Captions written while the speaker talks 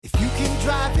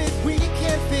drive it, we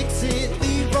can fix it.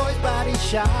 Leroy's Body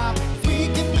Shop. We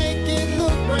can make it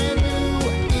look brand new.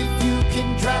 If you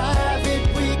can drive it,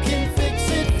 we can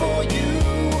fix it for you.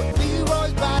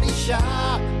 Leroy's Body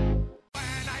Shop.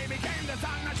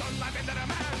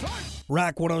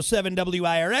 Rock 107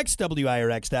 WIRX,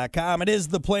 WIRX.com. It is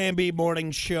the Plan B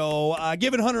Morning Show.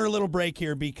 Giving Hunter a little break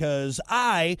here because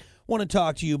I want to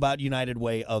talk to you about United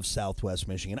Way of Southwest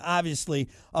Michigan. Obviously,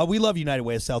 we love United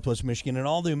Way of Southwest Michigan and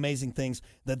all the amazing things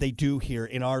that they do here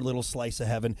in our little slice of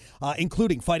heaven,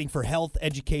 including fighting for health,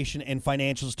 education, and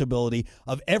financial stability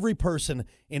of every person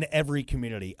in every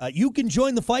community. You can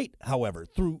join the fight, however,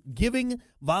 through giving,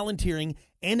 volunteering,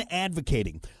 and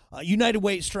advocating. United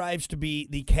Way strives to be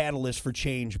the catalyst for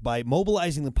change by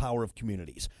mobilizing the power of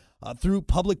communities. Through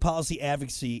public policy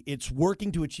advocacy, it's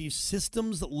working to achieve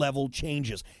systems-level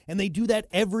changes, and they do that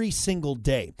every single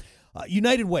day.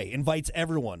 United Way invites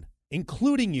everyone,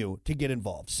 including you, to get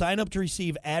involved. Sign up to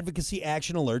receive advocacy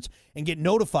action alerts and get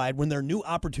notified when there are new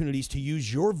opportunities to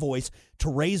use your voice to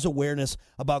raise awareness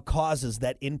about causes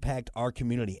that impact our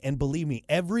community. And believe me,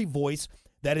 every voice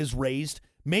that is raised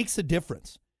makes a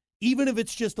difference, even if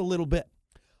it's just a little bit.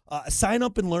 Sign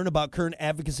up and learn about current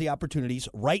advocacy opportunities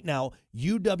right now,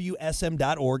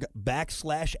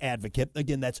 uwsm.org/advocate.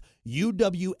 Again, that's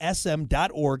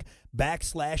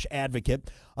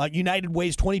uwsm.org/advocate. United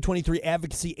Way's 2023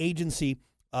 Advocacy Agency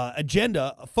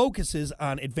agenda focuses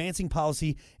on advancing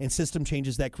policy and system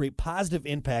changes that create positive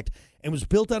impact and was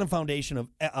built on a foundation of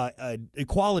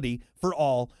equality for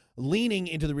all, leaning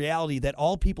into the reality that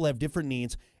all people have different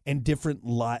needs and different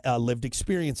lived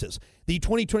experiences. The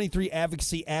 2023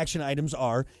 advocacy action items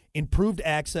are improved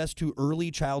access to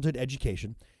early childhood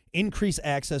education, increased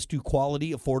access to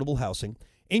quality, affordable housing,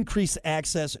 increased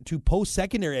access to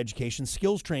post-secondary education,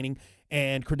 skills training,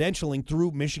 and credentialing through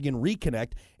Michigan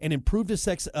Reconnect, and improved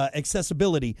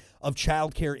accessibility of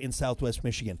childcare in Southwest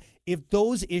Michigan. If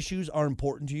those issues are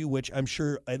important to you, which I'm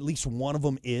sure at least one of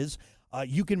them is,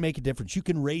 you can make a difference. You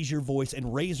can raise your voice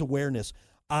and raise awareness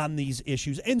on these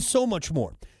issues and so much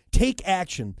more. Take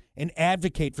action and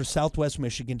advocate for Southwest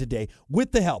Michigan today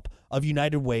with the help of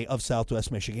United Way of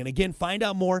Southwest Michigan. Again, find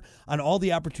out more on all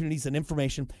the opportunities and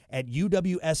information at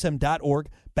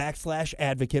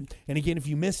uwsm.org/advocate. And again, if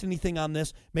you missed anything on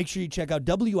this, make sure you check out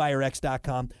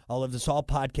WIRX.com. I'll have this all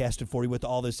podcasted for you with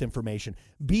all this information.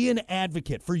 Be an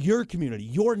advocate for your community,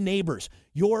 your neighbors,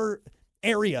 your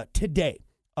area today.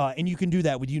 And you can do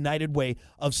that with United Way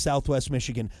of Southwest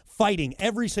Michigan, fighting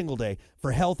every single day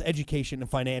for health, education, and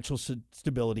financial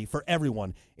stability for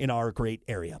everyone in our great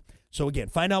area. So again,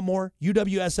 find out more,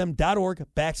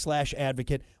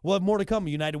 uwsm.org/advocate. We'll have more to come,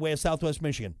 United Way of Southwest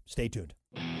Michigan. Stay tuned.